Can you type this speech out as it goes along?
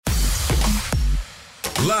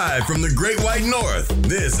Live from the Great White North,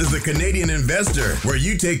 this is the Canadian Investor, where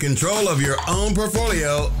you take control of your own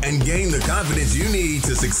portfolio and gain the confidence you need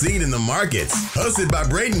to succeed in the markets. Hosted by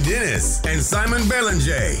Braden Dennis and Simon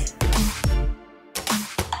Belanger.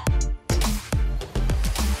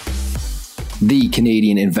 The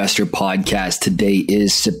Canadian Investor Podcast. Today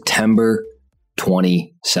is September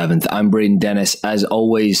 27th. I'm Braden Dennis, as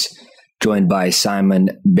always, joined by Simon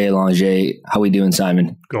Belanger. How we doing,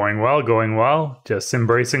 Simon? Going well. Just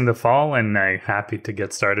embracing the fall and happy to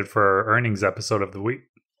get started for our earnings episode of the week.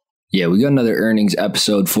 Yeah, we got another earnings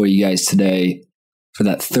episode for you guys today for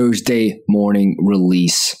that Thursday morning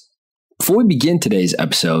release. Before we begin today's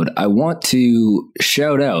episode, I want to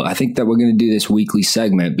shout out, I think that we're going to do this weekly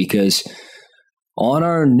segment because on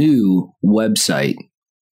our new website,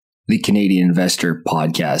 the Canadian Investor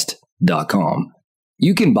Podcast.com,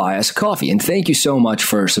 you can buy us coffee. And thank you so much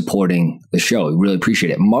for supporting the show. We really appreciate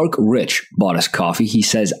it. Mark Rich bought us coffee. He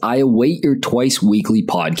says, I await your twice weekly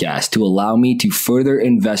podcast to allow me to further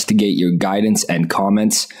investigate your guidance and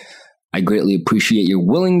comments. I greatly appreciate your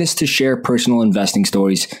willingness to share personal investing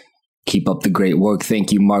stories. Keep up the great work.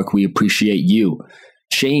 Thank you, Mark. We appreciate you.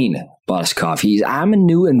 Shane bought us coffee. I'm a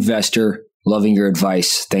new investor. Loving your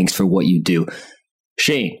advice. Thanks for what you do.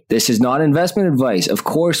 Shane, this is not investment advice. Of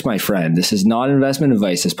course, my friend, this is not investment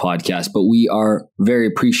advice, this podcast, but we are very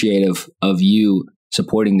appreciative of you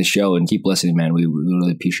supporting the show and keep listening, man. We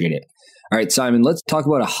really appreciate it. All right, Simon, let's talk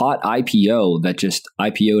about a hot IPO that just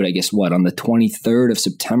IPO'd, I guess, on the 23rd of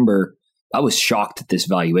September. I was shocked at this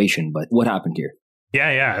valuation, but what happened here?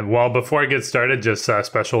 Yeah. Well, before I get started, just a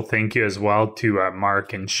special thank you as well to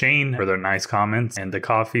Mark and Shane for their nice comments and the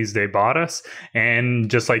coffees they bought us. And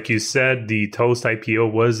just like you said, the Toast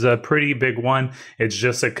IPO was a pretty big one. It's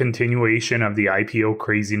just a continuation of the IPO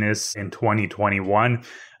craziness in 2021.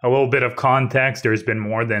 A little bit of context, there's been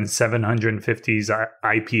more than 750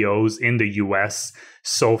 IPOs in the US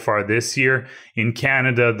so far this year. In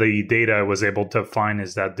Canada, the data I was able to find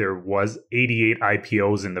is that there was 88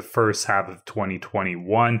 IPOs in the first half of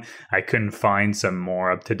 2021. I couldn't find some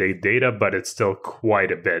more up-to-date data, but it's still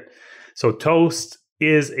quite a bit. So Toast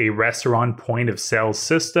is a restaurant point of sale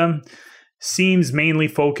system. Seems mainly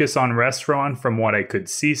focused on restaurant from what I could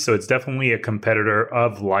see. So it's definitely a competitor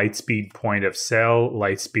of Lightspeed point of sale.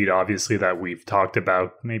 Lightspeed, obviously, that we've talked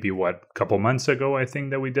about maybe a couple months ago, I think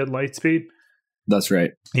that we did Lightspeed. That's right.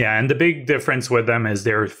 Yeah, and the big difference with them is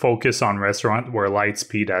their focus on restaurant, where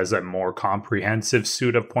Lightspeed has a more comprehensive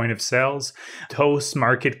suite of point of sales. Toast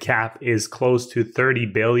market cap is close to 30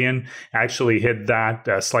 billion. Actually hit that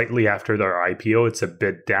slightly after their IPO. It's a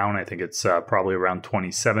bit down. I think it's probably around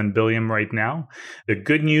 27 billion right now. The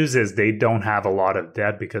good news is they don't have a lot of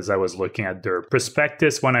debt, because I was looking at their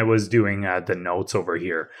prospectus when I was doing the notes over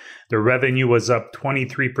here. Their revenue was up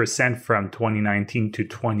 23% from 2019 to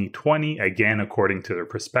 2020. Again, according to their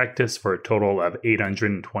prospectus, for a total of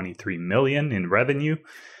 823 million in revenue.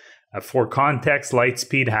 For context,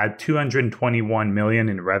 Lightspeed had 221 million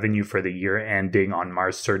in revenue for the year ending on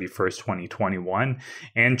March 31st, 2021,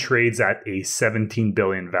 and trades at a 17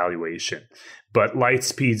 billion valuation. But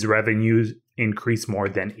Lightspeed's revenues increased more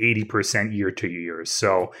than 80% year to year.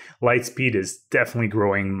 So Lightspeed is definitely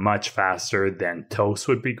growing much faster than Toast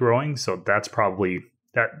would be growing. So that's probably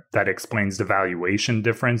that explains the valuation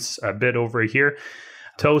difference a bit over here.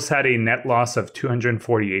 Toast had a net loss of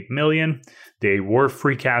 248 million. They were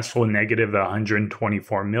free cash flow negative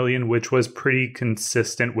 124 million, which was pretty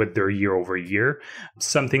consistent with their year over year.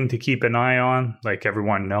 Something to keep an eye on. Like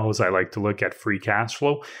everyone knows, I like to look at free cash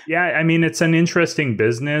flow. Yeah, I mean, it's an interesting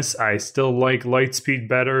business. I still like Lightspeed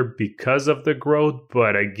better because of the growth.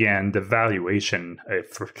 But again, the valuation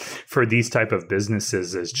for these type of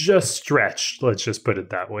businesses is just stretched. Let's just put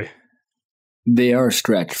it that way. They are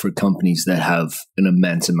stretched for companies that have an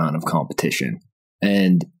immense amount of competition.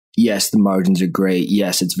 And yes, the margins are great.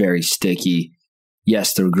 Yes, it's very sticky.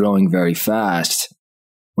 Yes, they're growing very fast.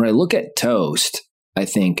 When I look at Toast, I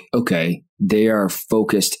think, okay, they are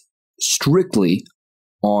focused strictly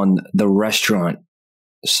on the restaurant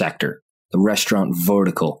sector, the restaurant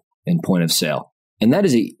vertical in point of sale. And that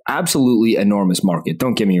is a absolutely enormous market.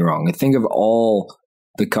 Don't get me wrong. I think of all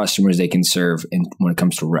the customers they can serve when it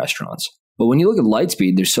comes to restaurants. But when you look at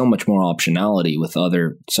Lightspeed, there's so much more optionality with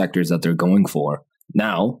other sectors that they're going for.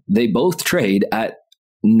 Now, they both trade at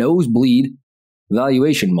nosebleed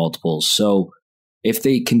valuation multiples. So if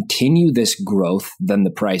they continue this growth, then the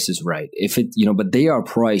price is right. But they are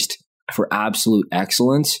priced for absolute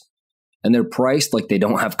excellence, and they're priced like they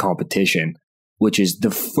don't have competition, which is the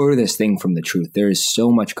furthest thing from the truth. There is so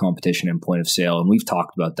much competition in point of sale, and we've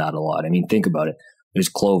talked about that a lot. I mean, think about it. There's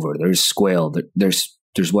Clover, there's Squale, there's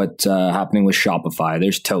There's what's happening with Shopify.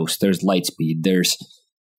 There's Toast. There's Lightspeed. There's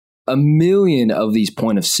a million of these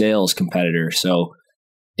point of sales competitors. So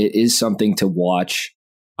it is something to watch.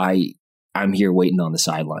 I'm here waiting on the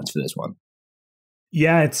sidelines for this one.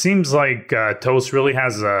 Yeah, it seems like Toast really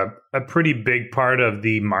has a pretty big part of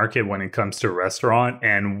the market when it comes to restaurant.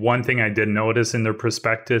 And one thing I did notice in their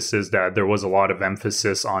prospectus is that there was a lot of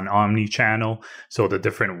emphasis on omni-channel. So the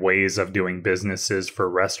different ways of doing businesses for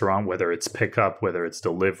restaurant, whether it's pickup, whether it's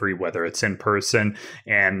delivery, whether it's in person.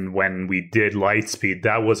 And when we did Lightspeed,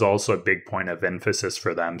 that was also a big point of emphasis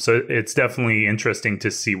for them. So it's definitely interesting to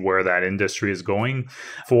see where that industry is going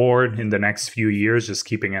forward in the next few years, just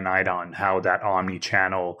keeping an eye on how that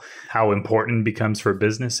omni-channel, how important it becomes for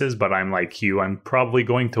businesses. But I'm like you, I'm probably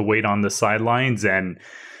going to wait on the sidelines. And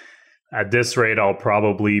at this rate, I'll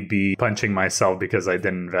probably be punching myself because I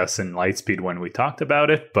didn't invest in Lightspeed when we talked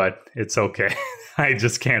about it, but it's okay. I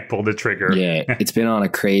just can't pull the trigger. Yeah, it's been on a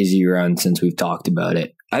crazy run since we've talked about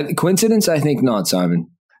it. Coincidence? I think not,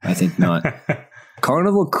 Simon. I think not.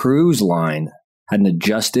 Carnival Cruise Line had an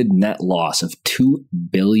adjusted net loss of $2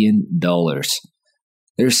 billion.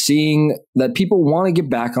 They're seeing that people want to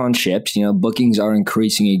get back on ships. Bookings are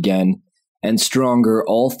increasing again and stronger,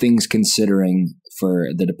 all things considering, for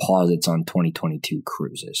the deposits on 2022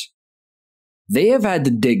 cruises. They have had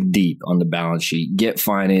to dig deep on the balance sheet, get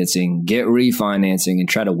financing, get refinancing, and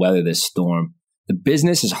try to weather this storm. The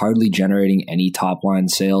business is hardly generating any top-line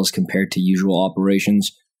sales compared to usual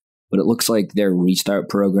operations, but it looks like their restart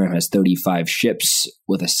program has 35 ships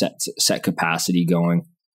with a set capacity going.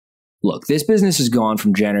 Look, this business has gone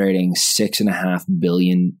from generating $6.5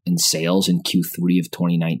 billion in sales in Q3 of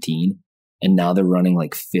 2019, and now they're running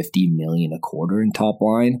like $50 million a quarter in top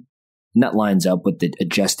line. And that lines up with the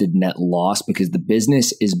adjusted net loss because the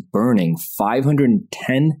business is burning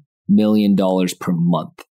 $510 million per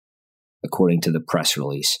month, according to the press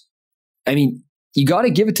release. I mean, you got to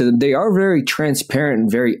give it to them. They are very transparent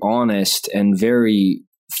and very honest and very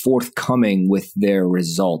forthcoming with their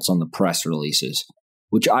results on the press releases,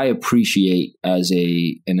 which I appreciate as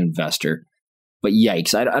an investor. But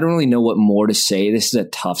yikes, I don't really know what more to say. This is a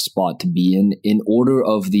tough spot to be in. In order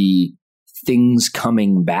of the things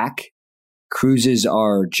coming back, cruises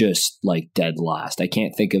are just like dead last. I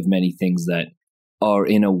can't think of many things that are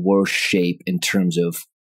in a worse shape in terms of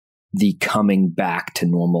the coming back to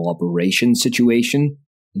normal operation situation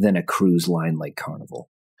than a cruise line like Carnival.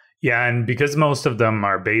 Yeah, and because most of them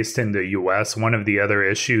are based in the US, one of the other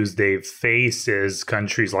issues they've faced is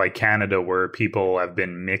countries like Canada where people have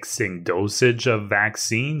been mixing dosage of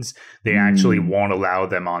vaccines. They actually won't allow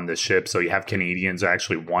them on the ship. So you have Canadians who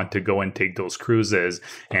actually want to go and take those cruises.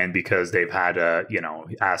 And because they've had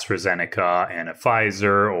AstraZeneca and a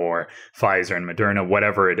Pfizer or Pfizer and Moderna,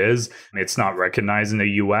 whatever it is, it's not recognized in the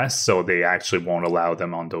US. So they actually won't allow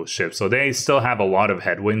them on those ships. So they still have a lot of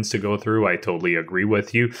headwinds to go through. I totally agree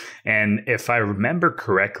with you. And if I remember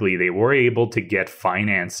correctly, they were able to get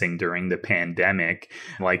financing during the pandemic,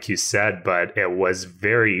 like you said, but it was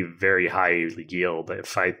very, very high yield.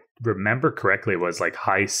 If I remember correctly, it was like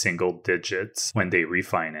high single digits when they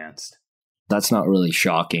refinanced. That's not really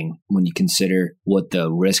shocking when you consider what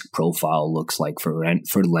the risk profile looks like for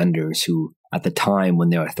lenders who, at the time when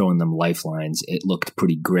they were throwing them lifelines, it looked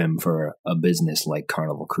pretty grim for a business like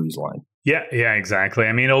Carnival Cruise Line. Yeah, exactly.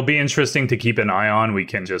 I mean, it'll be interesting to keep an eye on. We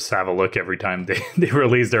can just have a look every time they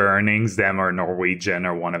release their earnings, them or Norwegian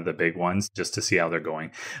or one of the big ones, just to see how they're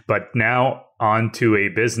going. But now on to a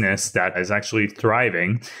business that is actually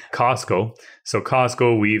thriving, Costco. So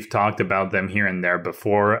Costco, we've talked about them here and there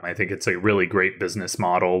before. I think it's a really great business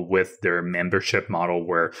model with their membership model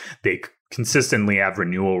where they consistently have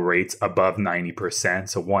renewal rates above 90%.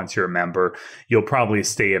 So once you're a member, you'll probably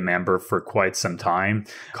stay a member for quite some time.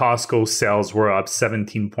 Costco sales were up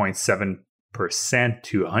 17.7%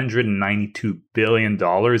 to $192 billion.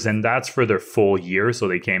 And that's for their full year. So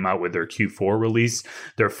they came out with their Q4 release.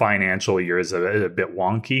 Their financial year is a bit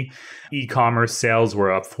wonky. E-commerce sales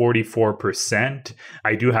were up 44%.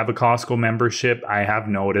 I do have a Costco membership. I have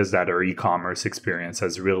noticed that our e-commerce experience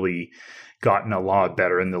has really gotten a lot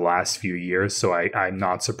better in the last few years. So I'm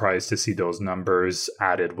not surprised to see those numbers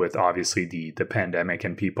added with obviously the pandemic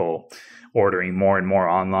and people ordering more and more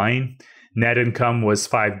online. Net income was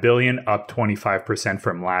 $5 billion, up 25%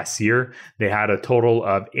 from last year. They had a total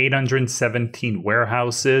of 817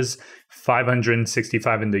 warehouses,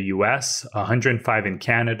 565 in the US, 105 in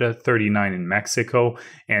Canada, 39 in Mexico,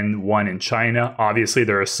 and 1 in China. Obviously,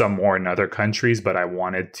 there are some more in other countries, but I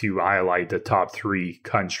wanted to highlight the top 3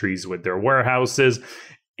 countries with their warehouses.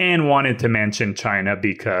 And wanted to mention China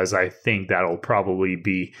because I think that'll probably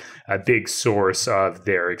be a big source of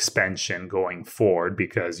their expansion going forward,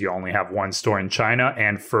 because you only have one store in China.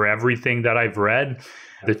 And for everything that I've read,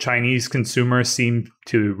 the Chinese consumers seem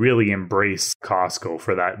to really embrace Costco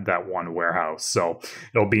for that one warehouse. So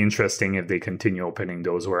it'll be interesting if they continue opening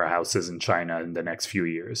those warehouses in China in the next few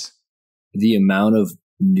years. The amount of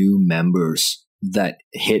new members that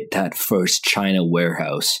hit that first China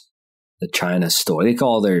warehouse, the China store, they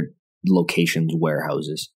call their locations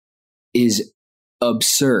warehouses, is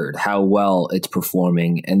absurd how well it's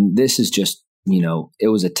performing. And this is just, it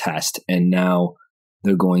was a test. And now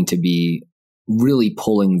they're going to be really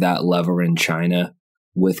pulling that lever in China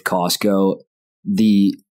with Costco.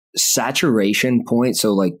 The saturation point,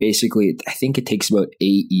 so like basically, I think it takes about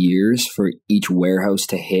 8 years for each warehouse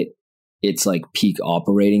to hit its like peak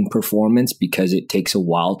operating performance, because it takes a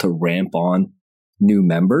while to ramp on new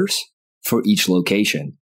members for each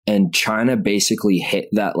location. And China basically hit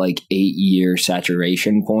that like 8-year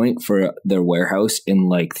saturation point for their warehouse in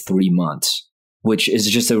like 3 months, which is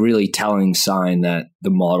just a really telling sign that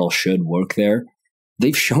the model should work there.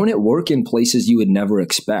 They've shown it work in places you would never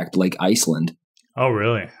expect, like Iceland. Oh,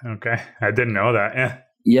 really? Okay. I didn't know that.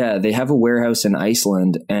 Yeah, they have a warehouse in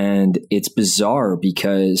Iceland, and it's bizarre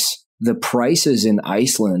because the prices in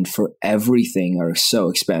Iceland for everything are so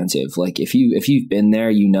expensive. Like if you've been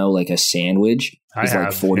there, like a sandwich is like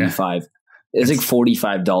 $45. Yeah. It's like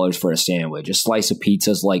 $45 for a sandwich. A slice of pizza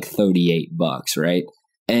is like $38, right?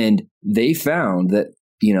 And they found that,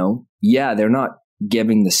 they're not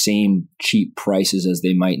giving the same cheap prices as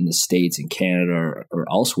they might in the States and Canada or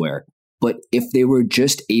elsewhere. But if they were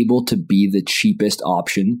just able to be the cheapest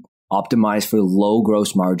option, optimized for low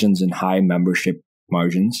gross margins and high membership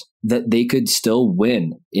margins, that they could still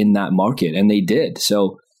win in that market. And they did.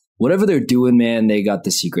 So whatever they're doing, man, they got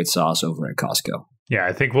the secret sauce over at Costco. Yeah,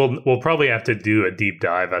 I think we'll probably have to do a deep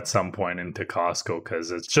dive at some point into Costco, because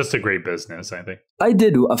it's just a great business, I think. I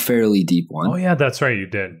did a fairly deep one. Oh, yeah, that's right. You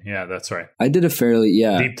did. Yeah, that's right. I did a fairly,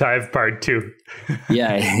 deep dive part 2.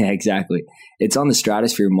 yeah, exactly. It's on the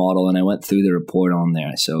Stratosphere model, and I went through the report on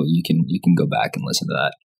there, so you can go back and listen to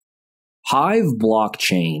that. Hive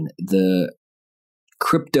blockchain, the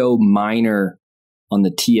crypto miner on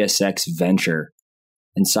the TSX venture.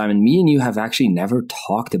 And Simon, me and you have actually never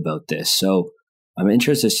talked about this, so I'm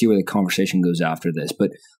interested to see where the conversation goes after this.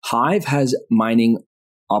 But Hive has mining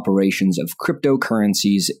operations of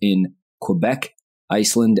cryptocurrencies in Quebec,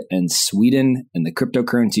 Iceland, and Sweden. And the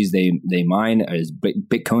cryptocurrencies they mine is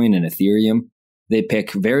Bitcoin and Ethereum. They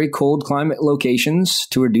pick very cold climate locations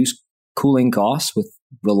to reduce cooling costs with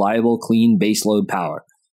reliable, clean baseload power.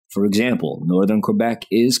 For example, northern Quebec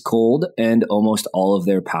is cold, and almost all of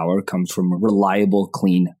their power comes from reliable,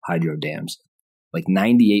 clean hydro dams. Like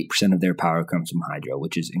 98% of their power comes from hydro,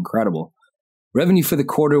 which is incredible. Revenue for the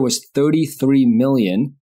quarter was $33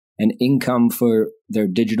 million, and income for their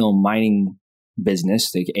digital mining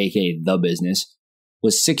business, aka the business,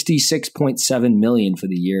 was $66.7 million for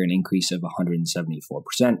the year, an increase of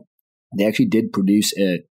 174%. They actually did produce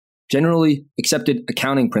a generally accepted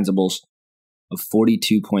accounting principles of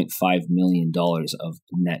 $42.5 million of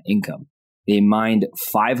net income. They mined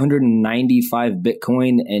 595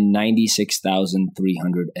 Bitcoin and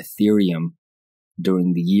 96,300 Ethereum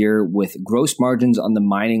during the year, with gross margins on the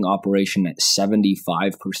mining operation at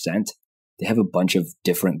 75%. They have a bunch of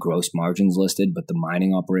different gross margins listed, but the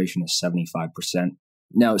mining operation is 75%.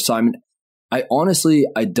 Now, Simon, I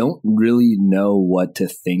don't really know what to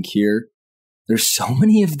think here. There's so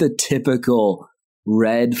many of the typical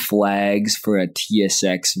red flags for a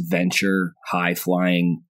TSX venture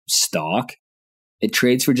high-flying stock. It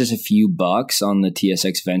trades for just a few bucks on the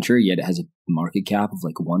TSX venture, yet it has a market cap of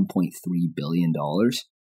like $1.3 billion.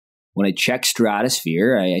 When I check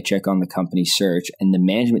Stratosphere, I check on the company search, and the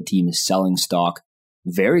management team is selling stock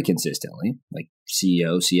very consistently, like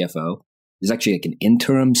CEO, CFO. There's actually like an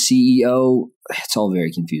interim CEO. It's all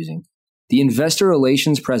very confusing. The investor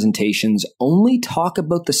relations presentations only talk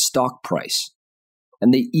about the stock price.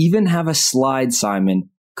 And they even have a slide, Simon,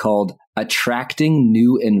 called Attracting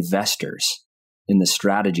New Investors in the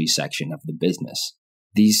strategy section of the business.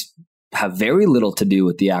 These have very little to do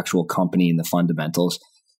with the actual company and the fundamentals.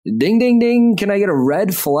 Ding, ding, ding. Can I get a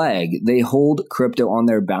red flag? They hold crypto on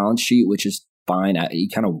their balance sheet, which is fine. You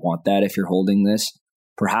kind of want that if you're holding this.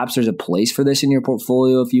 Perhaps there's a place for this in your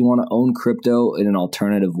portfolio if you want to own crypto in an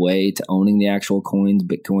alternative way to owning the actual coins,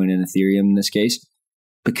 Bitcoin and Ethereum in this case.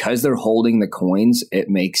 Because they're holding the coins, it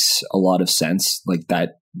makes a lot of sense. Like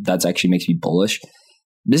that's actually makes me bullish.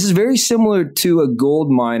 This is very similar to a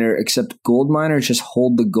gold miner, except gold miners just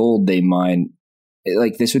hold the gold they mine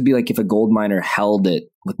Like this would be like if a gold miner held it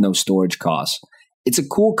with no storage costs. It's a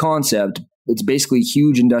cool concept. It's basically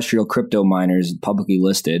huge industrial crypto miners publicly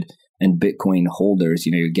listed and Bitcoin holders.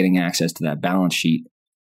 You know, you're getting access to that balance sheet.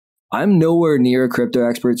 I'm nowhere near a crypto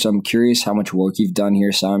expert, so I'm curious how much work you've done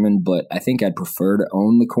here, Simon, but I think I'd prefer to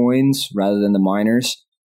own the coins rather than the miners.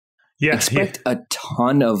 Yeah. Expect a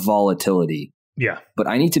ton of volatility. Yeah. But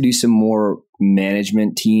I need to do some more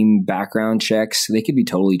management team background checks. They could be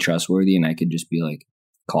totally trustworthy and I could just be like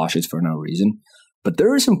cautious for no reason. But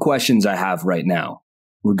there are some questions I have right now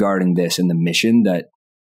regarding this and the mission that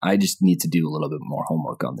I just need to do a little bit more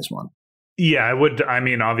homework on this one. Yeah, I would. I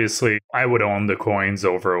mean, obviously, I would own the coins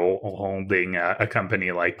over holding a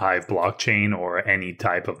company like Hive blockchain or any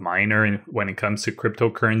type of miner when it comes to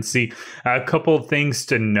cryptocurrency. A couple of things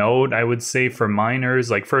to note, I would say, for miners.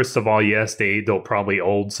 Like, first of all, yes, they'll probably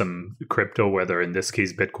hold some crypto, whether in this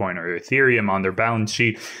case Bitcoin or Ethereum, on their balance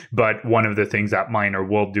sheet. But one of the things that miner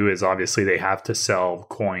will do is obviously they have to sell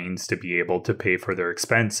coins to be able to pay for their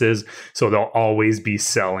expenses. So they'll always be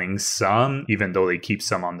selling some, even though they keep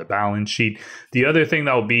some on the balance sheet. The other thing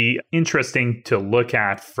that will be interesting to look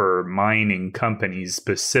at for mining companies,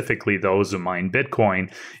 specifically those who mine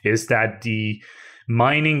Bitcoin, is that the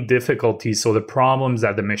mining difficulties, so the problems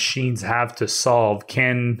that the machines have to solve,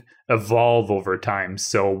 can evolve over time.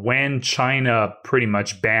 So when China pretty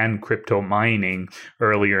much banned crypto mining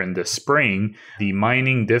earlier in the spring, the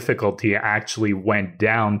mining difficulty actually went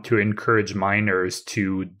down to encourage miners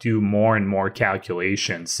to do more and more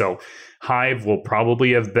calculations. So Hive will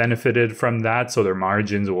probably have benefited from that. So their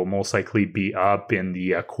margins will most likely be up in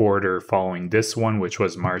the quarter following this one, which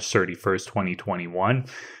was March 31st, 2021.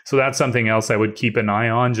 So that's something else I would keep an eye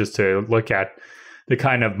on, just to look at the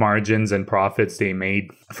kind of margins and profits they made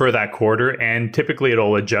for that quarter. And typically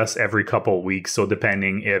it'll adjust every couple of weeks. So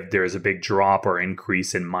depending if there's a big drop or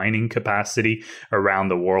increase in mining capacity around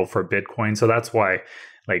the world for Bitcoin. So that's why,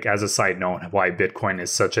 like, as a side note, why Bitcoin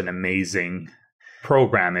is such an amazing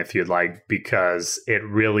program, if you'd like, because it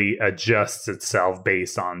really adjusts itself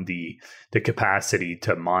based on the capacity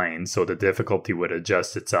to mine. So the difficulty would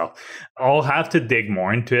adjust itself. I'll have to dig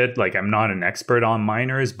more into it. Like, I'm not an expert on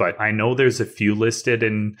miners, but I know there's a few listed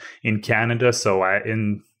in Canada. So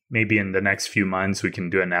maybe in the next few months, we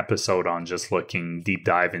can do an episode on just looking deep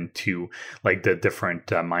dive into like the different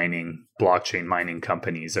blockchain mining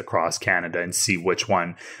companies across Canada and see which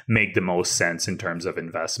one make the most sense in terms of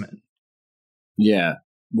investment. Yeah,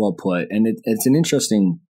 well put. And it's an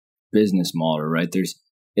interesting business model, right?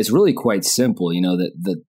 It's really quite simple. You know, that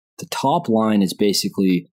the top line is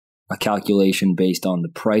basically a calculation based on the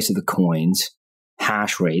price of the coins,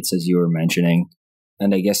 hash rates, as you were mentioning,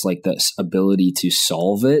 and I guess like the ability to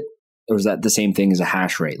solve it. Or is that the same thing as a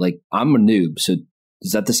hash rate? Like, I'm a noob, so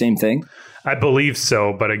is that the same thing? I believe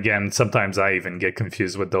so. But again, sometimes I even get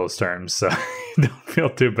confused with those terms. So don't feel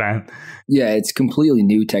too bad. Yeah, it's completely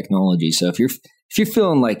new technology. So if you're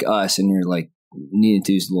feeling like us and you're like needing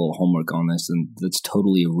to do a little homework on this, then that's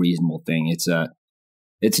totally a reasonable thing.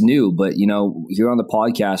 It's new, but you know, here on the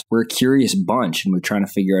podcast, we're a curious bunch and we're trying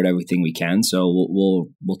to figure out everything we can. So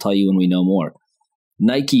we'll tell you when we know more.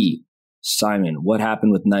 Nike, Simon, what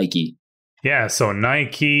happened with Nike? Yeah, so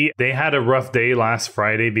Nike, they had a rough day last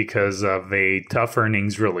Friday because of a tough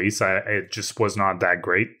earnings release. It just was not that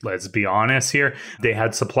great, let's be honest here. They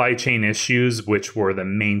had supply chain issues, which were the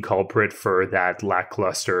main culprit for that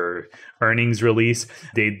lackluster earnings release.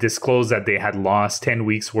 They disclosed that they had lost 10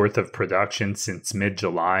 weeks worth of production since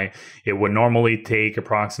mid-July. It would normally take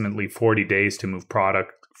approximately 40 days to move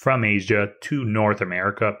product from Asia to North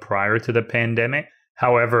America prior to the pandemic.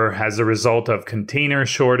 However, as a result of container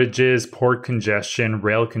shortages, port congestion,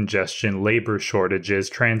 rail congestion, labor shortages,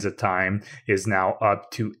 transit time is now up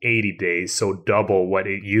to 80 days, so double what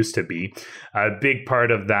it used to be. A big part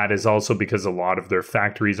of that is also because a lot of their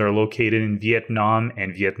factories are located in Vietnam,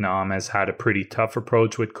 and Vietnam has had a pretty tough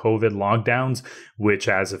approach with COVID lockdowns, which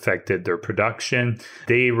has affected their production.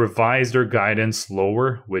 They revised their guidance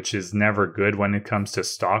lower, which is never good when it comes to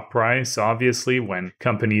stock price. Obviously, when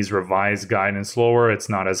companies revise guidance lower, it's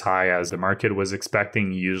not as high as the market was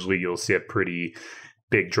expecting. Usually you'll see a pretty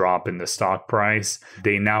big drop in the stock price.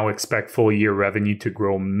 They now expect full year revenue to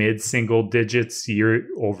grow mid-single digits year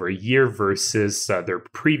over year versus their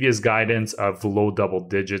previous guidance of low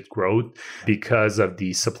double-digit growth because of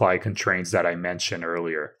the supply constraints that I mentioned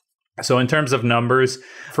earlier. So in terms of numbers,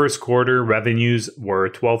 first quarter revenues were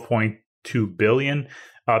 $12.2 billion,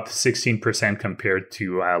 up 16% compared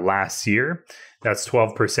to last year. That's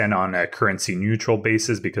 12% on a currency neutral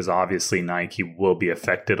basis because obviously Nike will be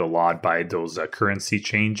affected a lot by those currency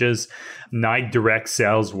changes. Nike direct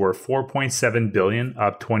sales were $4.7 billion,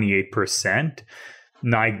 up 28%.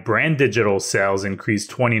 Nike brand digital sales increased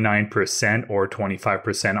 29% or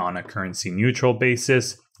 25% on a currency neutral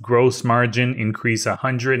basis. Gross margin increased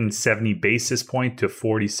 170 basis points to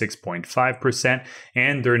 46.5%,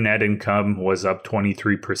 and their net income was up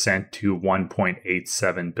 23% to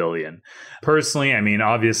 $1.87 billion. Personally, I mean,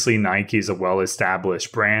 obviously Nike is a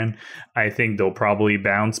well-established brand. I think they'll probably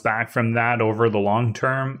bounce back from that over the long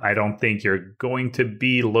term. I don't think you're going to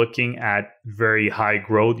be looking at very high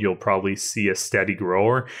growth. You'll probably see a steady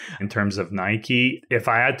grower in terms of Nike. If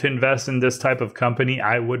I had to invest in this type of company,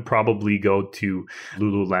 I would probably go to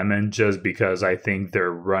Lululemon just because I think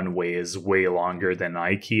their runway is way longer than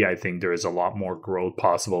Nike. I think there is a lot more growth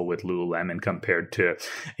possible with Lululemon compared to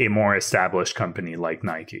a more established company like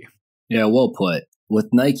Nike. Yeah, well put. With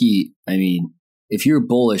Nike, I mean, if you're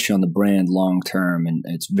bullish on the brand long term, and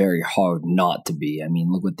it's very hard not to be, I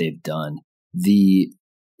mean, look what they've done. The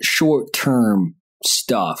short term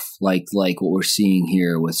stuff, like what we're seeing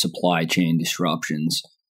here with supply chain disruptions,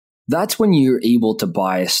 that's when you're able to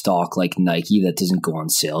buy a stock like Nike that doesn't go on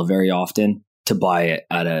sale very often, to buy it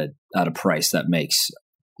at a price that makes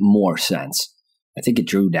more sense. I think it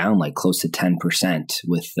drew down like close to 10%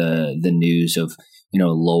 with the news of,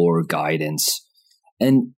 lower guidance.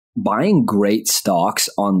 And buying great stocks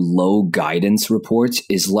on low guidance reports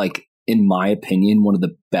is, like, in my opinion, one of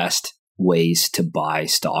the best ways to buy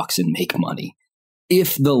stocks and make money.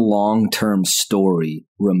 If the long-term story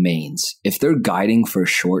remains, if they're guiding for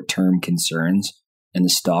short-term concerns and the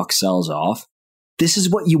stock sells off, this is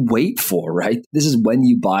what you wait for, right? This is when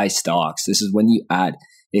you buy stocks. This is when you add,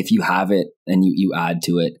 if you have it and you add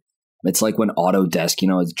to it. It's like when Autodesk,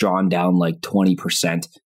 it's drawn down like 20%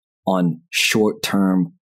 on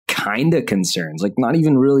short-term kind of concerns, like not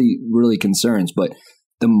even really concerns, but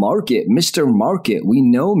the market, Mr. Market, we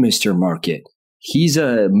know Mr. Market. He's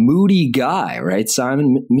a moody guy, right,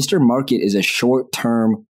 Simon? Mr. Market is a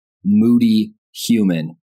short-term, moody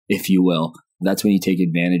human, if you will. That's when you take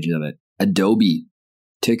advantage of it. Adobe,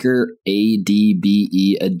 ticker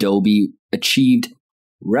ADBE, Adobe achieved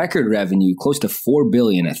record revenue close to $4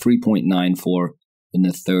 billion at $3.94 in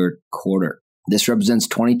the third quarter. This represents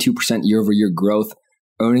 22% year-over-year growth,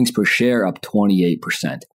 earnings per share up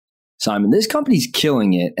 28%. Simon, this company's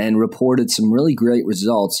killing it and reported some really great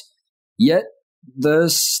results, yet the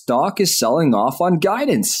stock is selling off on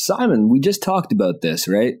guidance. Simon, we just talked about this,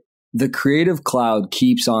 right? The Creative Cloud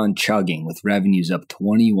keeps on chugging with revenues up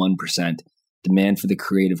 21%. Demand for the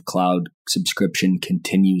Creative Cloud subscription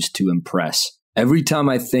continues to impress. Every time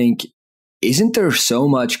I think, isn't there so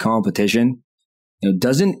much competition?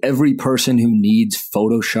 Doesn't every person who needs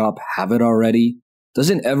Photoshop have it already?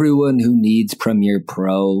 Doesn't everyone who needs Premiere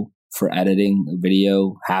Pro for editing a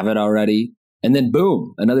video have it already? And then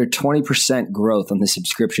boom, another 20% growth on the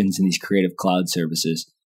subscriptions in these Creative Cloud services.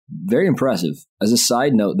 Very impressive. As a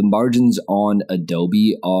side note, the margins on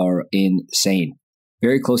Adobe are insane.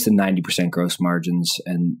 Very close to 90% gross margins,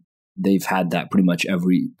 and they've had that pretty much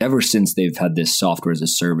ever since they've had this software as a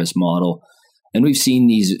service model. And we've seen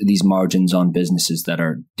these margins on businesses that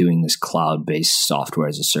are doing this cloud-based software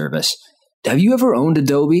as a service. Have you ever owned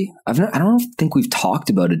Adobe? I don't think we've talked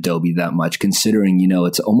about Adobe that much, considering,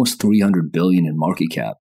 it's almost $300 billion in market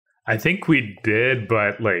cap. I think we did,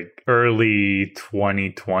 but like early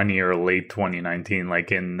 2020 or late 2019,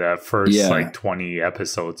 like in the first 20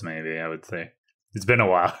 episodes, maybe, I would say. It's been a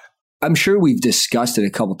while. I'm sure we've discussed it a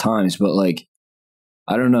couple times, but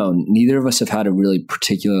I don't know. Neither of us have had a really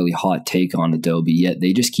particularly hot take on Adobe yet.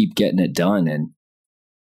 They just keep getting it done. And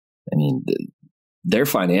I mean, their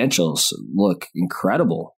financials look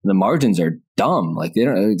incredible. The margins are dumb.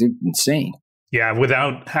 They're insane. Yeah,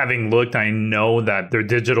 without having looked, I know that their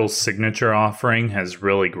digital signature offering has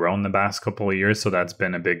really grown the past couple of years. So that's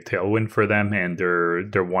been a big tailwind for them. And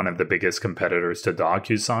they're one of the biggest competitors to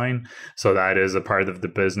DocuSign. So that is a part of the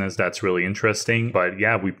business that's really interesting. But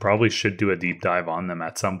yeah, we probably should do a deep dive on them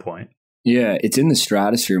at some point. Yeah, it's in the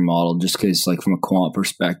stratosphere model just because from a quant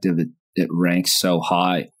perspective, it ranks so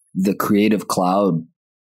high. The Creative Cloud,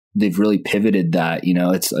 they've really pivoted that.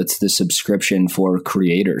 It's the subscription for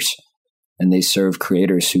creators. And they serve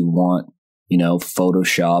creators who want,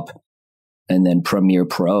 Photoshop and then Premiere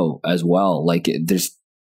Pro as well. There's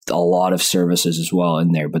a lot of services as well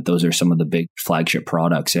in there, but those are some of the big flagship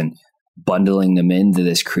products. And bundling them into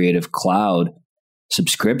this Creative Cloud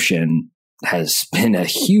subscription has been a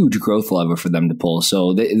huge growth lever for them to pull.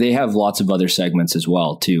 So they have lots of other segments as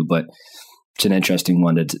well, too. But it's an interesting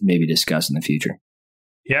one to maybe discuss in the future.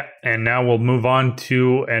 Yeah, and now we'll move on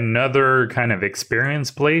to another kind of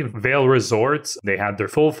experience play, Vail Resorts. They had their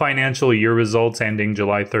full financial year results ending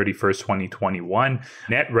July 31st, 2021.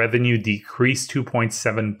 Net revenue decreased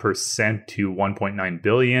 2.7% to 1.9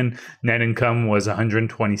 billion. Net income was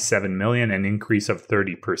 127 million, an increase of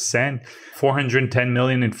 30%. 410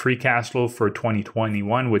 million in free cash flow for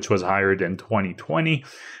 2021, which was higher than 2020.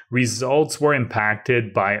 Results were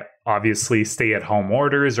impacted by obviously stay-at-home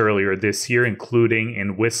orders earlier this year, including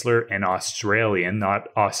in Whistler and Australian, not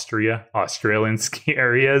Austria, Australian ski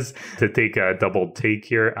areas. To take a double take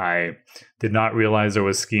here, I did not realize there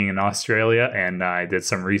was skiing in Australia, and I did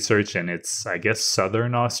some research, and it's, I guess,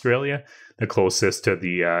 southern Australia, the closest to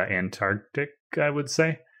the Antarctic, I would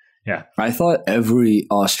say. Yeah. I thought every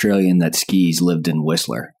Australian that skis lived in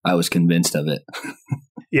Whistler. I was convinced of it.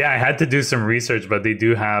 Yeah, I had to do some research, but they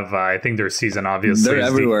do have, I think their season obviously. They're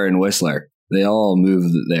everywhere in Whistler. They all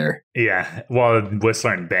moved there. Yeah, well,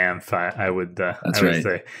 Whistler and Banff, I would right.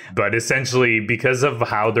 say. But essentially, because of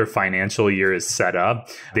how their financial year is set up,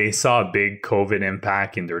 they saw a big COVID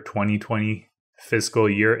impact in their 2020 fiscal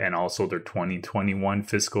year and also their 2021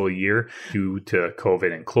 fiscal year due to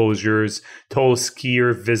COVID and closures. Total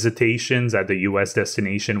skier visitations at the U.S.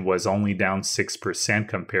 destination was only down 6%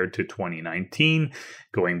 compared to 2019,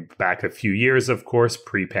 going back a few years, of course,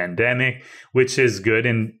 pre-pandemic, which is good,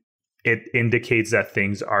 and it indicates that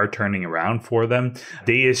things are turning around for them.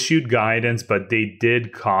 They issued guidance, but they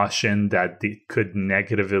did caution that they could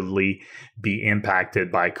negatively be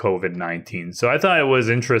impacted by COVID-19. So I thought it was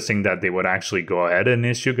interesting that they would actually go ahead and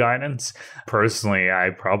issue guidance. Personally, I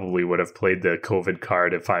probably would have played the COVID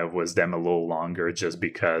card if I was them a little longer, just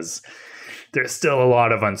because there's still a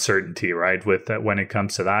lot of uncertainty, right, with that when it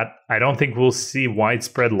comes to that. I don't think we'll see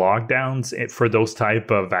widespread lockdowns for those type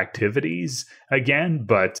of activities again,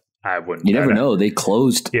 but I wouldn't. You never know. They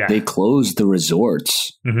closed. Yeah. They closed the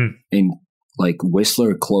resorts, and like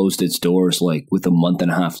Whistler closed its doors like with a month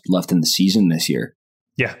and a half left in the season this year.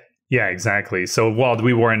 Yeah, exactly. So, well,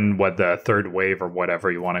 we were in the third wave or whatever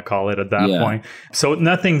you want to call it at that point. So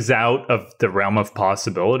nothing's out of the realm of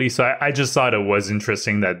possibility. So I just thought it was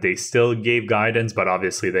interesting that they still gave guidance, but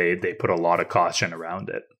obviously they put a lot of caution around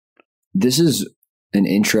it. This is an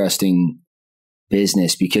interesting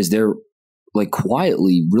business because they're like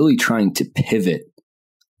quietly really trying to pivot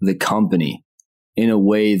the company in a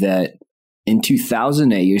way that in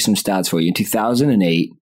 2008, here's some stats for you. In 2008,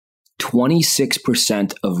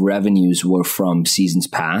 26% of revenues were from seasons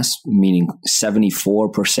pass, meaning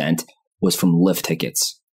 74% was from lift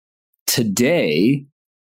tickets. Today,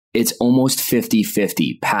 it's almost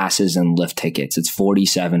 50-50 passes and lift tickets. It's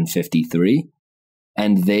 47-53.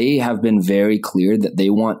 And they have been very clear that they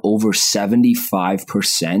want over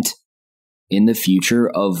 75% in the future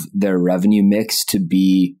of their revenue mix to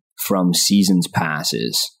be from seasons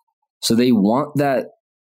passes. So they want that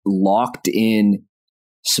locked in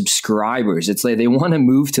subscribers. It's like they want to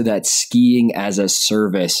move to that skiing as a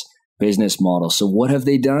service business model. So what have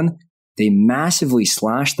they done? They massively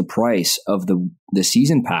slashed the price of the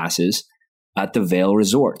season passes at the Vail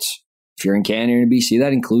Resorts. If you're in Canada and BC,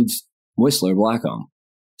 that includes Whistler, Blackcomb.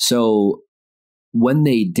 So when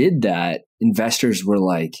they did that, investors were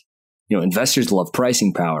like, investors love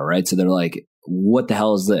pricing power, right? So they're like, what the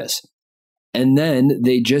hell is this? And then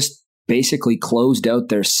they just basically closed out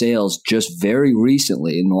their sales just very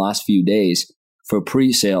recently in the last few days for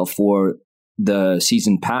pre-sale for the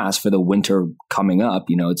season pass for the winter coming up.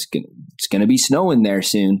 It's going to be snowing there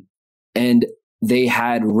soon. And they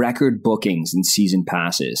had record bookings in season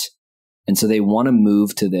passes. And so they want to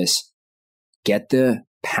move to this, get the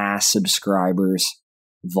pass subscribers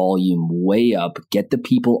volume way up, get the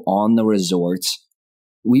people on the resorts.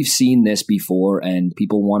 We've seen this before, and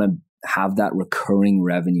people want to have that recurring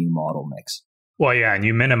revenue model mix. Well, yeah, and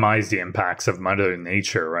you minimize the impacts of Mother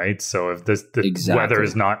Nature, right? So if the weather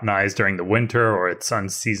is not nice during the winter or it's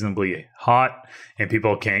unseasonably hot and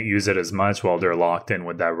people can't use it as much, well, they're locked in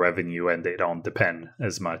with that revenue and they don't depend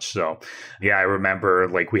as much. So, yeah, I remember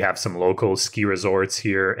we have some local ski resorts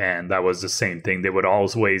here, and that was the same thing. They would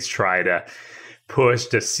always try to push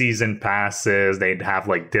the season passes. They'd have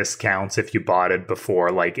discounts if you bought it before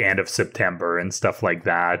end of September and stuff like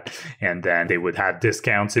that. And then they would have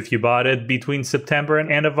discounts if you bought it between September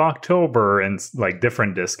and end of October and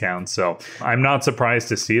different discounts. So I'm not surprised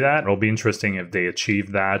to see that. It'll be interesting if they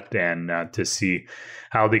achieve that and to see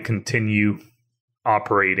how they continue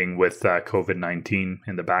operating with COVID-19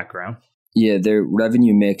 in the background. Yeah, their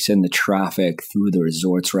revenue mix and the traffic through the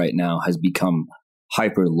resorts right now has become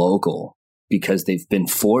hyper local, because they've been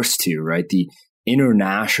forced to, right? The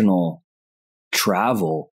international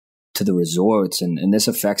travel to the resorts, and this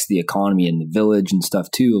affects the economy in the village and stuff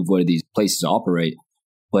too of where these places operate.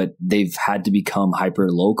 But they've had to become hyper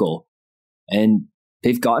local, and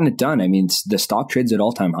they've gotten it done. I mean, the stock trades at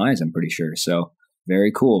all-time highs, I'm pretty sure. So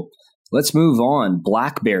very cool. Let's move on.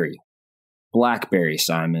 BlackBerry,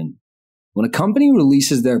 Simon. When a company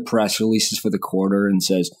releases their press releases for the quarter and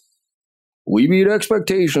says, we beat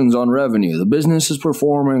expectations on revenue, the business is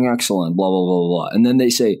performing excellent, blah, blah, blah, blah. And then they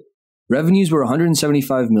say, revenues were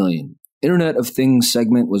 175 million. Internet of Things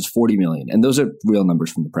segment was 40 million. And those are real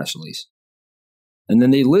numbers from the press release. And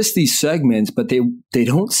then they list these segments, but they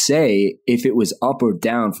don't say if it was up or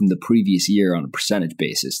down from the previous year on a percentage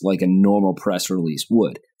basis, like a normal press release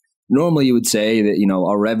would. Normally, you would say that,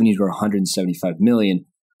 our revenues were 175 million,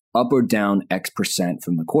 up or down X percent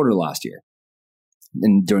from the quarter last year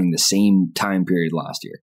and during the same time period last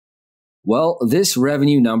year. Well, this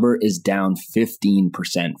revenue number is down 15%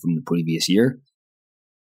 from the previous year.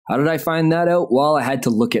 How did I find that out? Well, I had to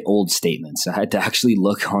look at old statements. I had to actually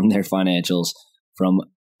look on their financials from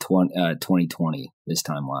 2020, this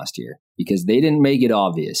time last year, because they didn't make it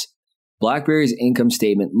obvious. BlackBerry's income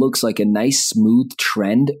statement looks like a nice smooth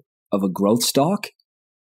trend of a growth stock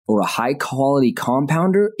or a high quality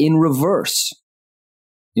compounder in reverse.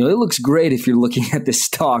 It looks great if you're looking at the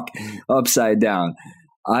stock upside down.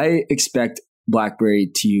 I expect BlackBerry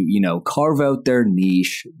to, carve out their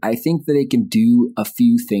niche. I think that they can do a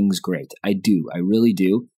few things great. I do. I really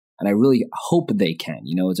do. And I really hope they can.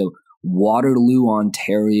 It's a Waterloo,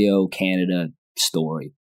 Ontario, Canada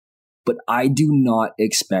story. But I do not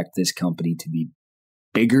expect this company to be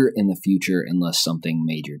bigger in the future unless something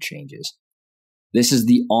major changes. This is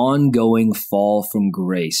the ongoing fall from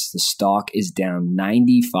grace. The stock is down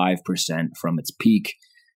 95% from its peak.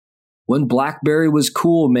 When BlackBerry was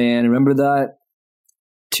cool, man, remember that?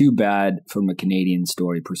 Too bad from a Canadian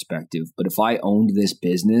story perspective. But if I owned this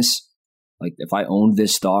business, like if I owned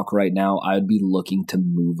this stock right now, I would be looking to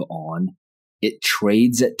move on. It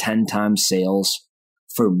trades at 10 times sales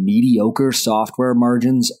for mediocre software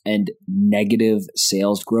margins and negative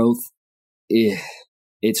sales growth.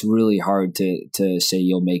 It's really hard to say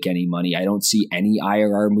you'll make any money. I don't see any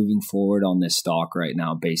IRR moving forward on this stock right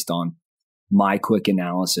now based on my quick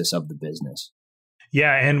analysis of the business.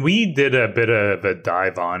 Yeah, and we did a bit of a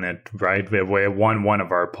dive on it, right? We won one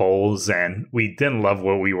of our polls and we didn't love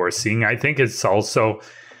what we were seeing. I think it's also,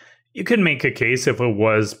 you could make a case if it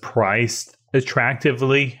was priced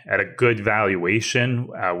attractively at a good valuation,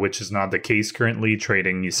 which is not the case currently,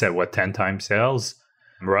 trading, you said, 10 times sales?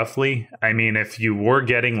 Roughly. I mean, if you were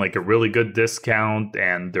getting like a really good discount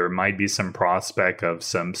and there might be some prospect of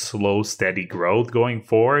some slow, steady growth going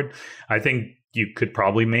forward, I think you could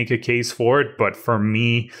probably make a case for it. But for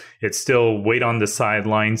me, it's still wait on the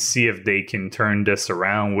sidelines, see if they can turn this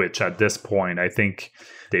around, which at this point, I think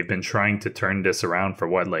they've been trying to turn this around for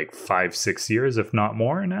 5-6 years, if not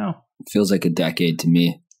more now. Feels like a decade to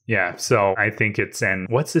me. Yeah, so I think it's, and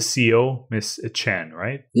what's the CEO? Miss Chen,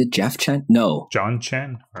 right? Is it Jeff Chen? No. John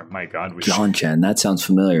Chen? Oh my God. John Chen. That sounds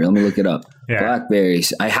familiar. Let me look it up. Yeah.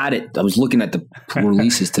 BlackBerries. I had it. I was looking at the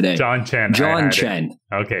releases today. John Chen.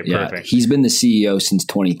 Okay, yeah, perfect. He's been the CEO since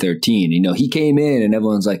 2013. He came in and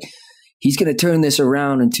everyone's like, he's going to turn this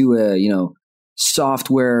around into a,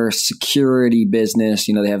 software security business.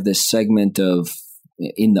 They have this segment of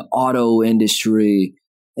in the auto industry.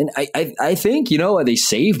 And I think, they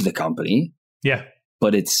saved the company. Yeah.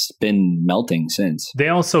 But it's been melting since. They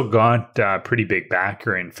also got a pretty big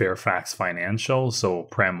backer in Fairfax Financial, so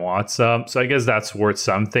Prem Watsa. So I guess that's worth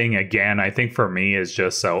something. Again, I think for me, it's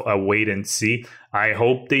just a wait and see. I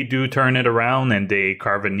hope they do turn it around and they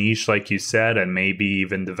carve a niche, like you said, and maybe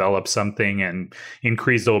even develop something and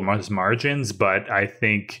increase those margins. But I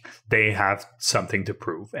think they have something to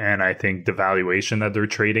prove. And I think the valuation that they're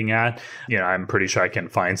trading at, I'm pretty sure I can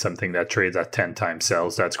find something that trades at 10 times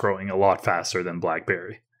sales that's growing a lot faster than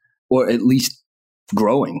BlackBerry. Or at least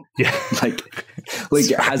growing. Yeah. like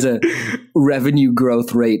it has a revenue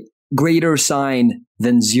growth rate greater sign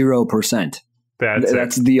than 0%.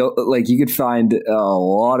 That's you could find a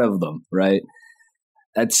lot of them, right?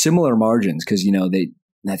 At similar margins, because,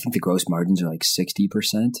 I think the gross margins are like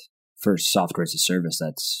 60% for software as a service.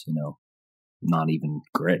 That's, not even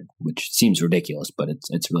good, which seems ridiculous, but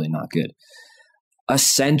it's really not good.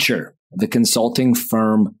 Accenture, the consulting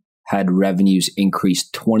firm, had revenues increase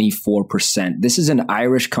 24%. This is an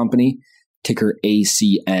Irish company, ticker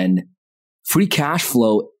ACN. Free cash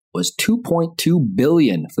flow was $2.2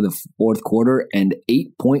 billion for the fourth quarter and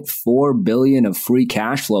 $8.4 billion of free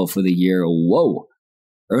cash flow for the year. Whoa.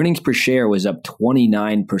 Earnings per share was up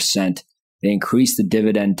 29%. They increased the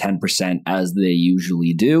dividend 10% as they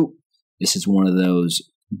usually do. This is one of those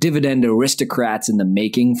dividend aristocrats in the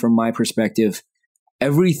making from my perspective.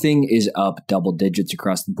 Everything is up double digits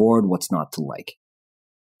across the board. What's not to like?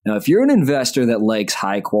 Now, if you're an investor that likes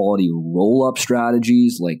high quality roll-up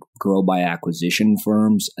strategies like grow by acquisition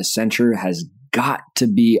firms, Accenture has got to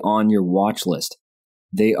be on your watch list.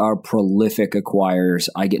 They are prolific acquirers.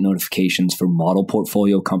 I get notifications for model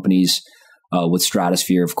portfolio companies with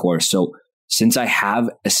Stratosphere, of course. So since I have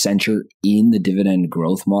Accenture in the dividend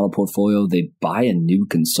growth model portfolio, they buy a new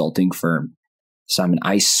consulting firm. Simon,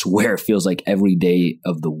 I swear it feels like every day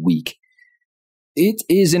of the week. It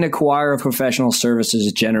is an acquirer of professional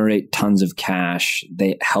services, generate tons of cash.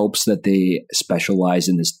 It helps that they specialize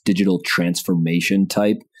in this digital transformation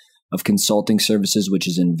type of consulting services, which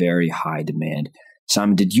is in very high demand.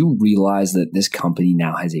 Simon, did you realize that this company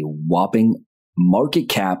now has a whopping market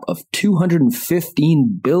cap of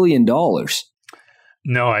 $215 billion?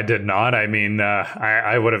 No, I did not. I mean,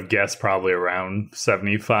 I would have guessed probably around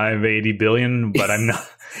 75, 80 billion, but I'm not.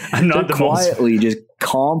 I'm not the quietly just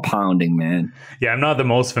compounding, man. Yeah, I'm not the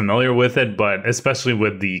most familiar with it, but especially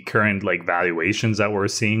with the current like valuations that we're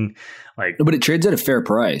seeing, like. But it trades at a fair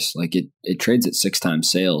price. Like it trades at 6 times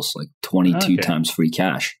sales, like 22 times free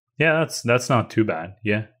cash. Yeah, that's not too bad.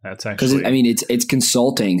 Yeah, that's actually because I mean it's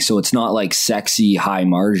consulting, so it's not like sexy high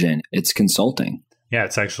margin. It's consulting. Yeah,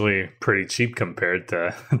 it's actually pretty cheap compared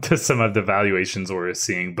to some of the valuations we're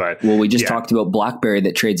seeing. But we just talked about BlackBerry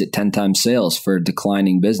that trades at 10 times sales for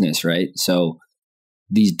declining business, right? So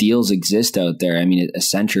these deals exist out there. I mean,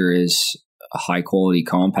 Accenture is a high quality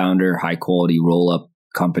compounder, high quality roll up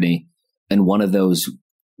company, and one of those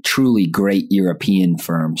truly great European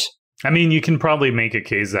firms. I mean, you can probably make a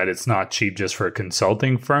case that it's not cheap just for a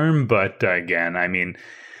consulting firm, but again, I mean,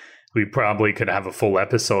 we probably could have a full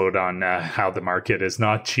episode on how the market is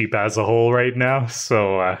not cheap as a whole right now.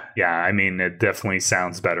 So, yeah, I mean, it definitely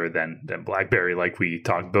sounds better than BlackBerry like we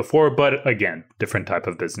talked before. But again, different type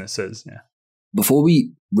of businesses. Yeah. Before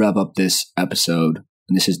we wrap up this episode,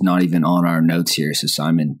 and this is not even on our notes here, so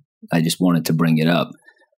Simon, I just wanted to bring it up.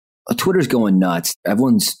 Twitter's going nuts.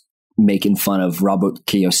 Everyone's making fun of Robert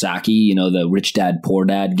Kiyosaki, you know, the rich dad, poor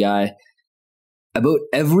dad guy. About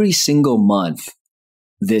every single month,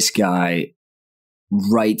 this guy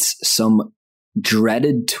writes some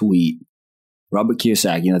dreaded tweet. Robert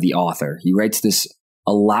Kiyosaki, you know, the author, he writes this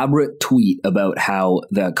elaborate tweet about how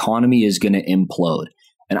the economy is going to implode.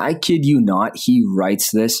 And I kid you not, he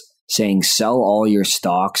writes this saying, sell all your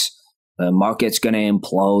stocks. The market's going to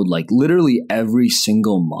implode like literally every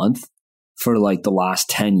single month for like the last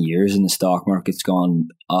 10 years. And the stock market's gone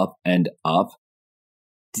up and up.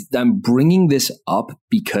 I'm bringing this up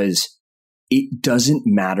because it doesn't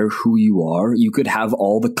matter who you are. You could have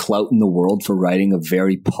all the clout in the world for writing a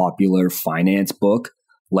very popular finance book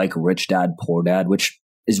like Rich Dad, Poor Dad, which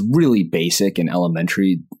is really basic and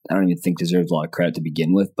elementary. I don't even think deserves a lot of credit to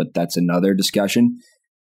begin with, but that's another discussion.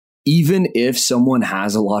 Even if someone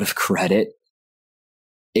has a lot of credit,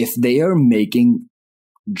 if they are making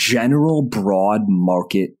general broad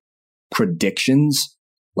market predictions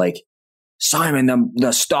like, Simon,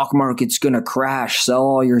 the stock market's going to crash, sell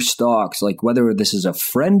all your stocks. Like whether this is a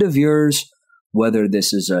friend of yours, whether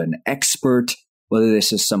this is an expert, whether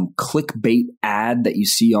this is some clickbait ad that you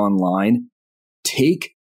see online,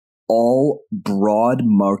 take all broad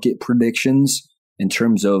market predictions in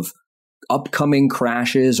terms of upcoming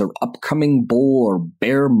crashes or upcoming bull or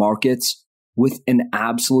bear markets with an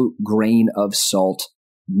absolute grain of salt.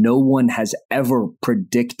 No one has ever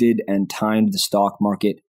predicted and timed the stock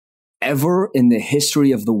market ever in the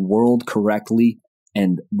history of the world correctly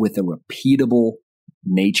and with a repeatable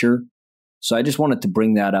nature. So I just wanted to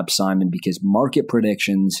bring that up, Simon, because market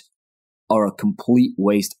predictions are a complete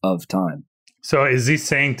waste of time. So is he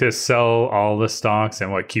saying to sell all the stocks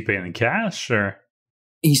and keep it in cash, or?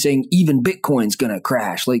 He's saying even Bitcoin's going to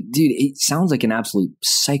crash. Like, dude, it sounds like an absolute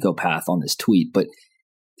psychopath on this tweet, but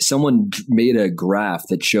someone made a graph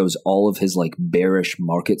that shows all of his like bearish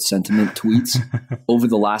market sentiment tweets over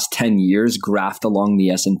the last 10 years graphed along the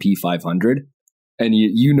S&P 500. And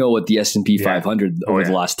you know what the S&P 500 over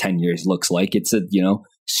the last 10 years looks like. It's a,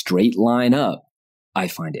 straight line up. I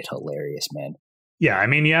find it hilarious, man. Yeah, I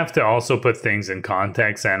mean, you have to also put things in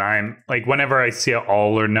context. And I'm like, whenever I see an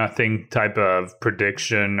all or nothing type of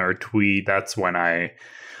prediction or tweet, that's when I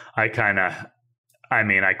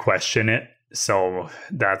question it. So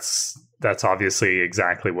that's obviously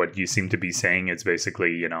exactly what you seem to be saying. It's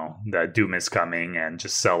basically, that doom is coming and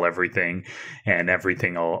just sell everything and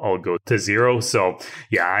everything will go to zero. So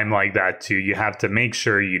yeah, I'm like that too. You have to make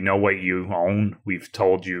sure you know what you own. We've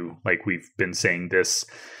told you, like we've been saying this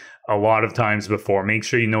a lot of times before. Make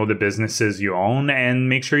sure you know the businesses you own and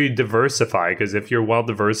make sure you diversify, because if you're well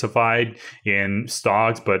diversified in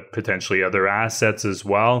stocks, but potentially other assets as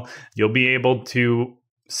well, you'll be able to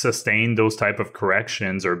sustain those type of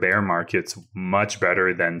corrections or bear markets much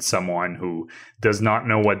better than someone who does not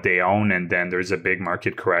know what they own and then there's a big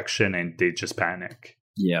market correction and they just panic.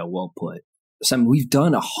 Yeah, well put. Simon, we've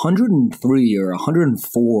done 103 or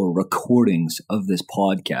 104 recordings of this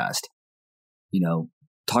podcast,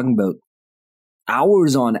 talking about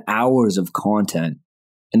hours on hours of content,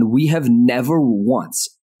 and we have never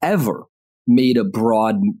once, ever made a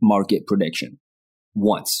broad market prediction.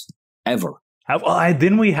 Once, ever. Well,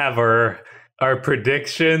 didn't we have our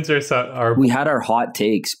predictions or something? We had our hot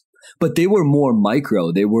takes, but they were more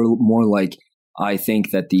micro. They were more like, I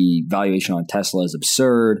think that the valuation on Tesla is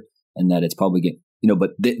absurd and that it's probably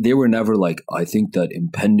but they were never like, I think that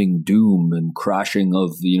impending doom and crashing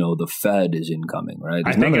of, the Fed is incoming, right?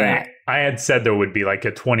 There's I think I had said there would be like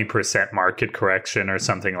a 20% market correction or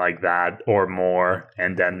something like that or more.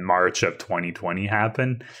 And then March of 2020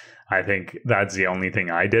 happened. I think that's the only thing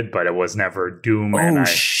I did, but it was never doom.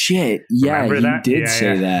 Shit. Yeah, you did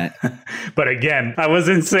say that. But again, I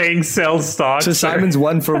wasn't saying sell stocks. So Simon's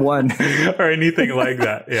 1 for 1. Or anything like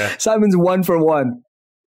that. Yeah. Simon's 1 for 1.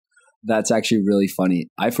 That's actually really funny.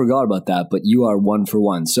 I forgot about that, but you are 1 for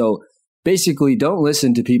 1. So basically, don't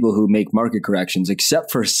listen to people who make market corrections,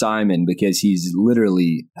 except for Simon, because he's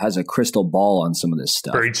literally has a crystal ball on some of this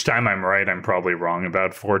stuff. For each time I'm right, I'm probably wrong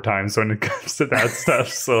about 4 times when it comes to that stuff.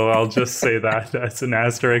 So I'll just say that as an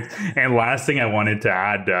asterisk. And last thing I wanted to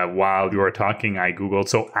add, while you were talking, I Googled,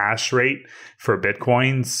 so hash rate for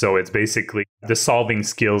Bitcoin. So it's basically the solving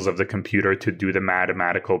skills of the computer to do the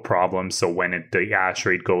mathematical problems. So when the hash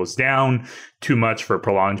rate goes down too much for a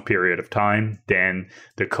prolonged period of time, then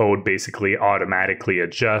the code basically automatically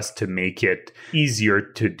adjusts to make it easier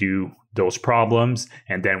to do those problems.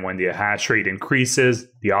 And then when the hash rate increases,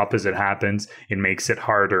 the opposite happens. It makes it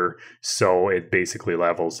harder. So it basically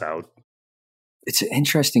levels out. It's an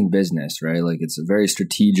interesting business, right? Like it's a very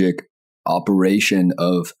strategic operation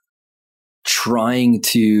of trying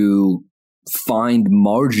to find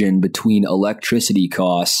margin between electricity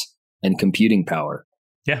costs and computing power.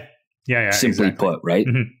 Yeah. Simply exactly. put, right?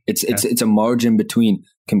 Mm-hmm. It's a margin between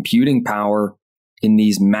computing power in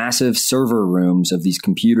these massive server rooms of these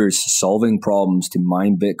computers solving problems to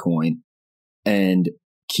mine Bitcoin and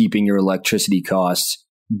keeping your electricity costs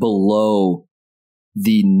below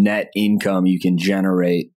the net income you can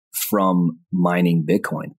generate from mining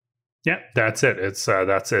Bitcoin. Yeah, that's it. It's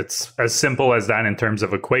as simple as that in terms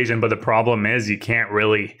of equation. But the problem is you can't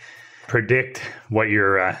really predict what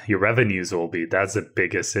your revenues will be. That's the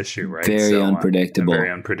biggest issue, right? Very unpredictable. Very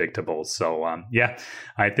unpredictable. So I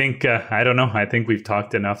think I don't know. I think we've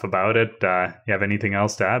talked enough about it. You have anything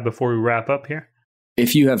else to add before we wrap up here?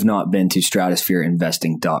 If you have not been to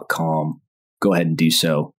stratosphereinvesting.com, go ahead and do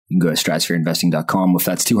so. You can go to stratosphereinvesting.com. If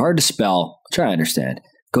that's too hard to spell, try to understand.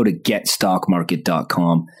 Go to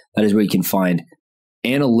getstockmarket.com. That is where you can find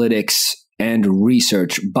analytics and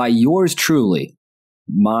research by yours truly.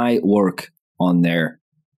 My work on there.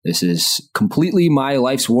 This is completely my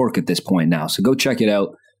life's work at this point now. So go check it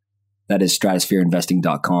out. That is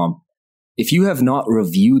stratosphereinvesting.com. If you have not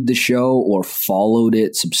reviewed the show or followed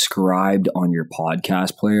it, subscribed on your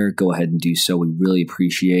podcast player, go ahead and do so. We really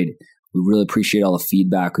appreciate it. We really appreciate all the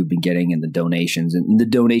feedback we've been getting and the donations. And the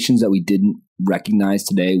donations that we didn't recognize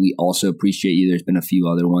today, we also appreciate you. There's been a few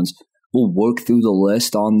other ones. We'll work through the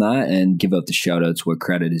list on that and give out the shout outs where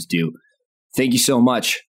credit is due. Thank you so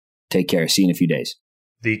much. Take care. See you in a few days.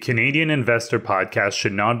 The Canadian Investor Podcast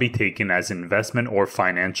should not be taken as investment or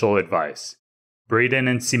financial advice. Braden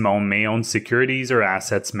and Simone may own securities or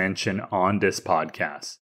assets mentioned on this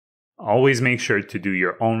podcast. Always make sure to do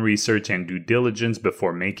your own research and due diligence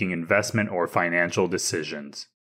before making investment or financial decisions.